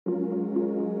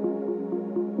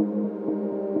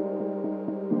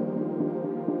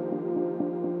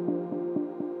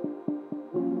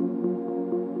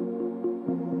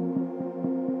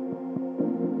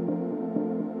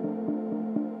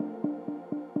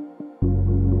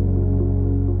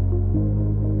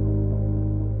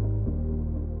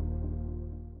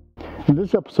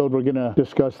this episode, we're going to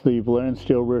discuss the Valyrian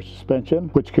Steel rear suspension,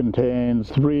 which contains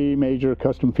 3 major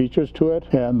custom features to it,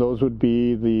 and those would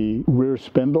be the rear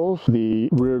spindles, the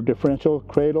rear differential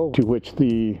cradle, to which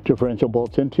the differential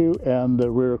bolts into, and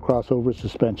the rear crossover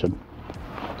suspension.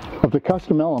 Of the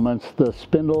custom elements, the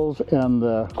spindles and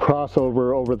the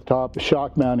crossover over the top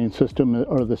shock mounting system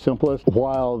are the simplest,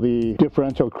 while the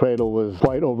differential cradle was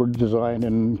quite over-designed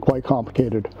and quite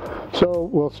complicated. So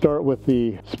we'll start with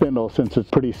the spindle since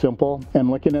it's pretty simple. And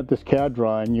looking at this CAD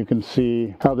drawing, you can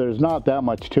see how there's not that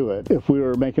much to it. If we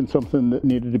were making something that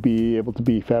needed to be able to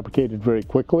be fabricated very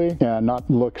quickly and not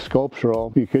look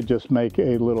sculptural, you could just make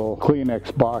a little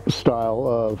Kleenex box style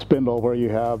of spindle where you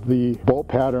have the bolt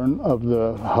pattern of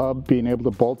the hub being able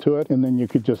to bolt to it, and then you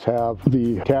could just have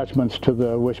the attachments to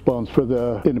the wishbones for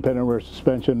the independent rear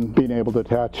suspension being able to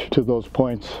attach to those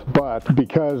points. But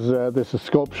because this is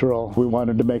sculptural, we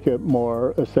wanted to make it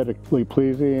more aesthetically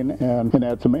pleasing and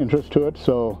add some interest to it,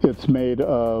 so it's made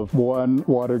of one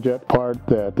water jet part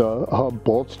that the hub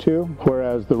bolts to,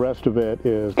 whereas the rest of it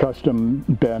is custom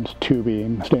bent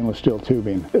tubing, stainless steel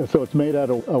tubing. So it's made out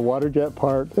of a water jet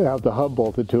part, have the hub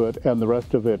bolted to it, and the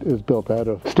rest of it is built out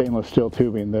of stainless steel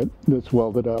tubing that's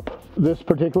welded up. This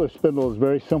particular spindle is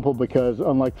very simple because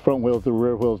unlike the front wheels, the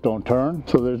rear wheels don't turn,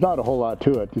 so there's not a whole lot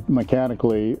to it.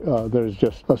 Mechanically, there's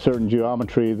just a certain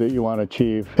geometry that you want to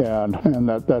achieve, and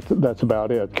that's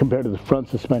about it. Compared to the front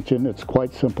suspension, it's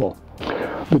quite simple.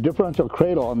 The differential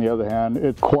cradle, on the other hand,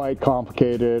 it's quite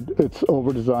complicated, it's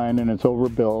over-designed and it's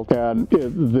overbuilt, and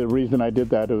the reason I did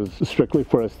that was strictly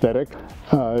for aesthetic.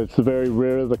 It's the very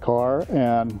rear of the car,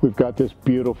 and we've got this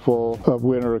beautiful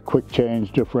winter quick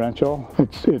change differential.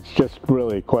 It's just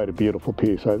really quite a beautiful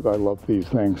piece. I love these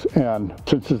things, and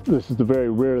since this is the very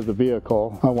rear of the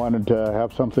vehicle, I wanted to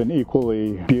have something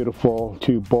equally beautiful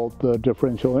to bolt the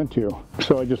differential into.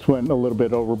 So I just went a little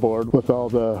bit overboard with all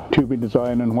the tubing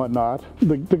design and whatnot.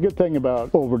 The good thing about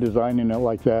over-designing it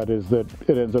like that is that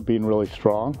it ends up being really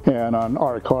strong, and on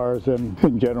our cars and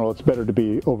in general it's better to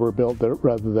be overbuilt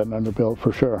rather than underbuilt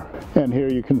for sure. And here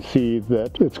you can see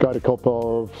that it's got a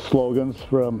couple of slogans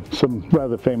from some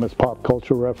rather famous pop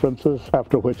culture references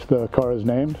after which the car is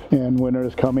named, and Winter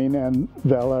is Coming and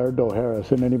Valar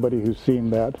Dohaeris, and anybody who's seen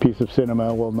that piece of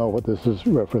cinema will know what this is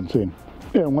referencing.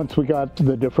 And once we got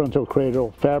the differential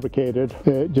cradle fabricated,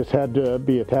 it just had to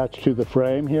be attached to the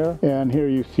frame here. And here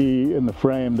you see in the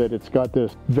frame that it's got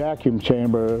this vacuum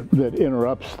chamber that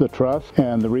interrupts the truss.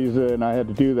 And the reason I had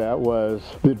to do that was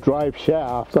the drive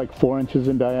shaft is like 4 inches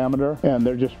in diameter, and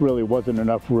there just really wasn't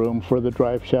enough room for the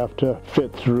drive shaft to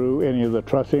fit through any of the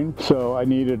trussing. So I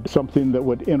needed something that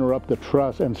would interrupt the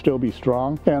truss and still be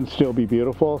strong and still be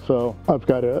beautiful. So I've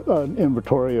got an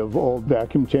inventory of old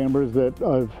vacuum chambers that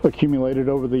I've accumulated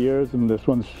over the years, and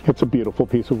it's a beautiful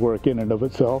piece of work in and of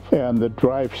itself. And the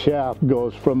drive shaft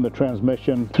goes from the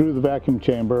transmission through the vacuum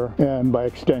chamber and by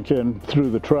extension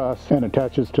through the truss and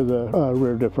attaches to the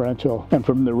rear differential. And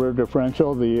from the rear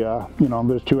differential,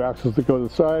 there's 2 axles that go to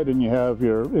the side, and you have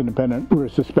your independent rear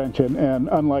suspension. And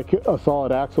unlike a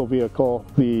solid axle vehicle,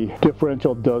 the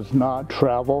differential does not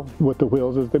travel with the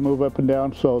wheels as they move up and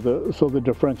down, so the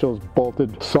differential is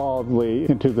bolted solidly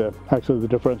into the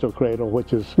differential cradle,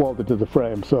 which is welded to the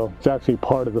frame, so it's actually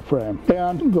part of the frame.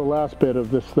 And the last bit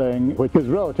of this thing, which is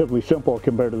relatively simple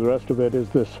compared to the rest of it, is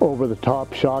this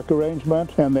over-the-top shock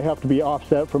arrangement, and they have to be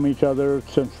offset from each other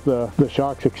since the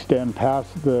shocks extend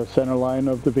past the center line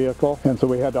of the vehicle, and so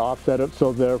we had to offset it,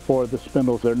 so therefore the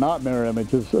spindles, they're not mirror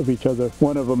images of each other.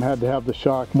 One of them had to have the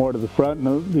shock more to the front,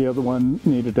 and the other one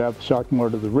needed to have the shock more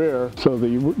to the rear so that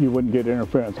you wouldn't get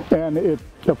interference. And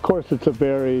of course, it's a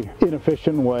very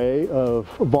inefficient way of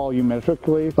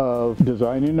volumetrically of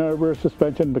designing a rear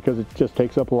suspension because it just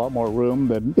takes up a lot more room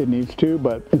than it needs to,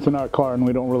 but it's in our car and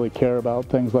we don't really care about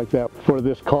things like that. For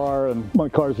this car and my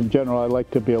cars in general, I like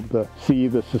to be able to see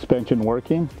the suspension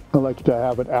working. I like to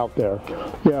have it out there.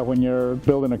 Yeah, when you're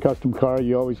building a custom car,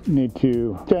 you always need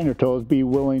to stay on your toes, be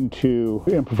willing to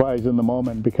improvise in the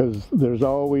moment, because there's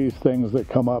always things that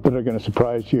come up that are going to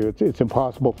surprise you. It's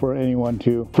impossible for anyone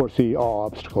to foresee all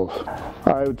obstacles.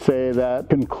 I would say that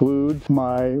concludes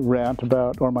my rant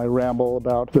my ramble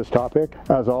about this topic.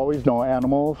 As always, no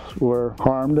animals were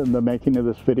harmed in the making of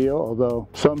this video, although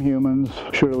some humans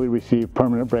surely received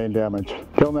permanent brain damage.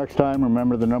 Till next time,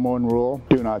 remember the #1 rule: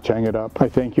 do not chang it up. I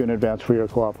thank you in advance for your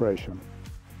cooperation.